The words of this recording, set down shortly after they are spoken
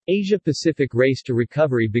Asia-Pacific race to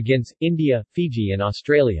recovery begins, India, Fiji and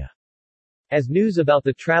Australia. As news about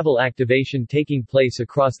the travel activation taking place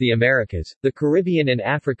across the Americas, the Caribbean and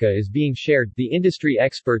Africa is being shared, the industry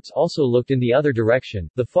experts also looked in the other direction,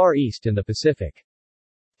 the Far East and the Pacific.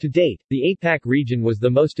 To date, the APAC region was the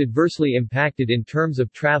most adversely impacted in terms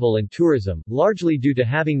of travel and tourism, largely due to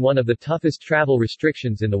having one of the toughest travel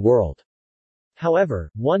restrictions in the world. However,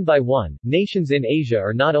 one by one, nations in Asia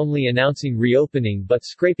are not only announcing reopening but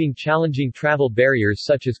scraping challenging travel barriers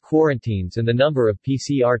such as quarantines and the number of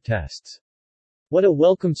PCR tests. What a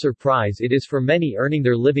welcome surprise it is for many earning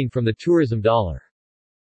their living from the tourism dollar.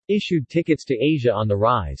 Issued tickets to Asia on the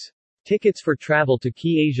rise. Tickets for travel to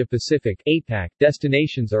key Asia-Pacific (APAC)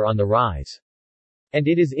 destinations are on the rise. And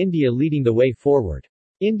it is India leading the way forward.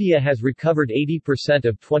 India has recovered 80%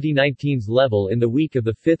 of 2019's level in the week of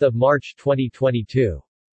 5 March 2022.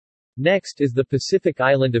 Next is the Pacific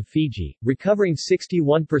island of Fiji, recovering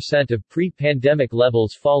 61% of pre-pandemic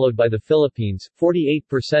levels, followed by the Philippines,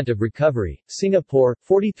 48% of recovery, Singapore,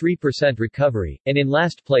 43% recovery, and in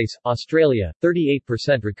last place, Australia,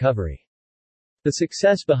 38% recovery. The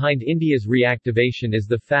success behind India's reactivation is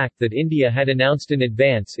the fact that India had announced in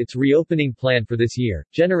advance its reopening plan for this year,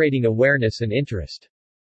 generating awareness and interest.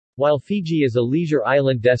 While Fiji is a leisure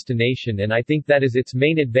island destination, and I think that is its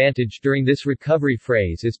main advantage during this recovery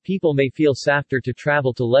phase, is people may feel safer to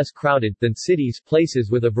travel to less crowded than cities,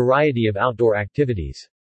 places with a variety of outdoor activities.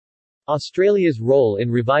 Australia's role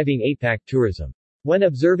in reviving APAC tourism. When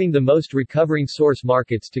observing the most recovering source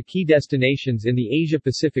markets to key destinations in the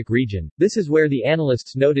Asia-Pacific region, this is where the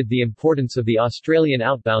analysts noted the importance of the Australian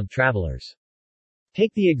outbound travelers.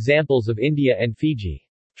 Take the examples of India and Fiji.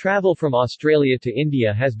 Travel from Australia to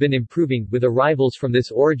India has been improving, with arrivals from this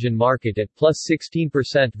origin market at plus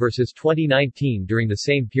 16% versus 2019 during the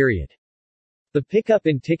same period. The pickup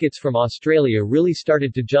in tickets from Australia really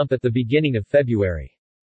started to jump at the beginning of February.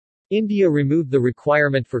 India removed the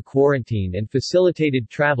requirement for quarantine and facilitated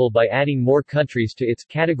travel by adding more countries to its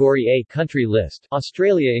Category A country list,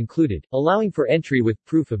 Australia included, allowing for entry with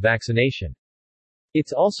proof of vaccination.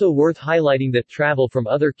 It's also worth highlighting that travel from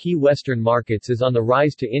other key Western markets is on the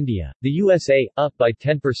rise to India, the USA, up by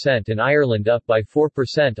 10% and Ireland up by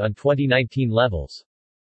 4% on 2019 levels.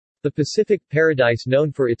 The Pacific paradise,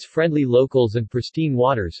 known for its friendly locals and pristine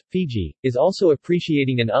waters, Fiji, is also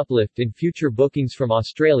appreciating an uplift in future bookings from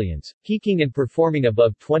Australians, peaking and performing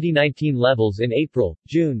above 2019 levels in April,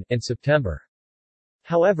 June, and September.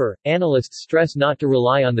 However, analysts stress not to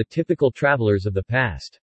rely on the typical travelers of the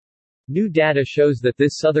past. New data shows that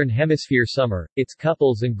this Southern Hemisphere summer, it's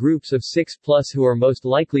couples and groups of 6+ who are most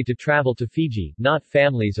likely to travel to Fiji, not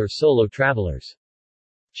families or solo travelers.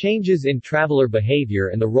 Changes in traveler behavior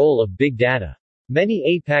and the role of big data.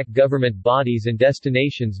 Many APAC government bodies and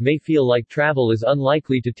destinations may feel like travel is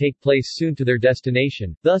unlikely to take place soon to their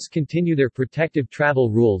destination, thus continue their protective travel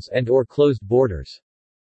rules and/or closed borders.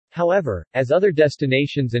 However, as other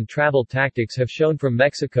destinations and travel tactics have shown, from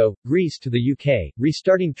Mexico, Greece to the UK,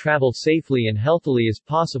 restarting travel safely and healthily is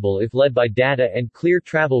possible if led by data and clear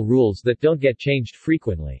travel rules that don't get changed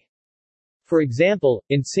frequently. For example,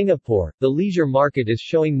 in Singapore, the leisure market is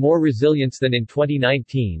showing more resilience than in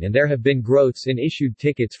 2019, and there have been growths in issued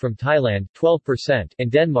tickets from Thailand 12%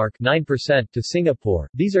 and Denmark 9% to Singapore.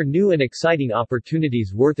 These are new and exciting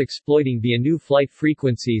opportunities worth exploiting via new flight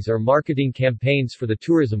frequencies or marketing campaigns for the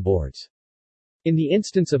tourism boards. In the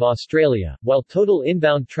instance of Australia, while total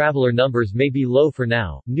inbound traveler numbers may be low for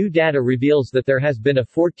now, new data reveals that there has been a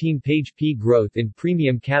 14-page P growth in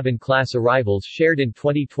premium cabin class arrivals shared in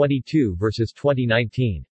 2022 versus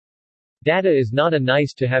 2019. Data is not a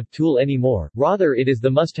nice-to-have tool anymore, rather it is the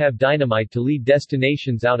must-have dynamite to lead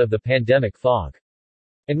destinations out of the pandemic fog.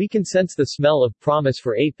 And we can sense the smell of promise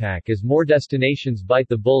for APAC as more destinations bite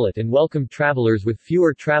the bullet and welcome travelers with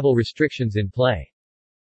fewer travel restrictions in play.